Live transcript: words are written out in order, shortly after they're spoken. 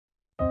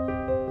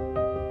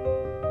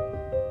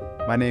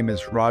My name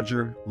is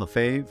Roger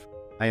Lefebvre.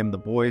 I am the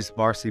boys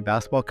varsity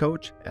basketball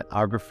coach at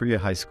Agua Fria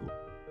High School.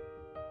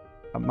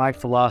 My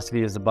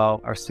philosophy is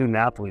about our student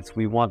athletes.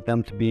 We want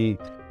them to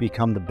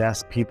become the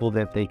best people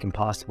that they can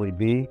possibly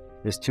be.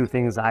 There's two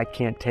things I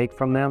can't take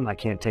from them. I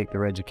can't take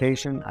their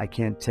education. I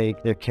can't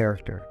take their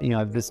character.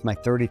 This is my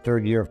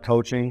 33rd year of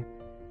coaching.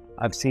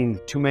 I've seen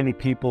too many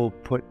people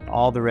put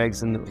all their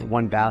eggs in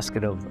one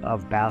basket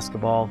of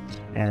basketball,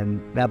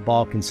 and that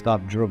ball can stop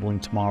dribbling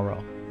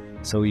tomorrow.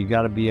 So you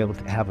got to be able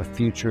to have a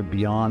future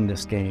beyond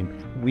this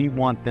game. We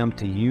want them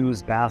to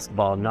use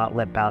basketball, not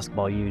let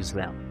basketball use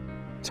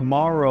them.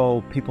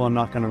 Tomorrow, people are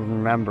not going to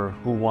remember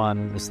who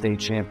won the state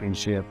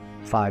championship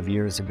 5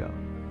 years ago.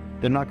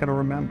 They're not going to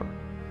remember,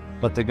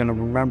 but they're going to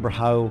remember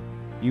how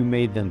you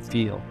made them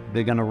feel.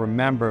 They're going to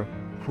remember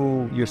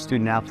who your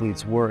student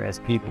athletes were as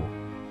people.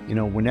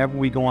 Whenever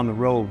we go on the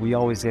road, we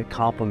always get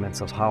compliments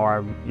of how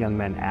our young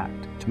men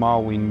act.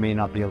 Tomorrow, we may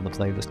not be able to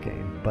play this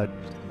game, but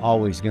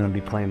always going to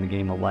be playing the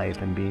game of life,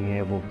 and being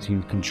able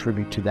to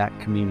contribute to that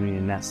community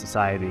and that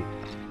society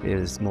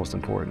is most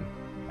important.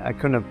 I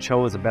couldn't have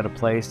chose a better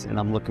place, and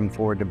I'm looking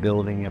forward to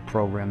building a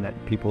program that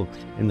people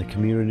in the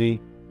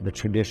community, the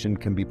tradition,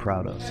 can be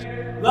proud of.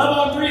 Love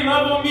on three,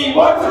 love on me.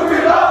 1, 2, 3,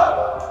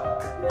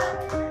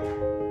 love!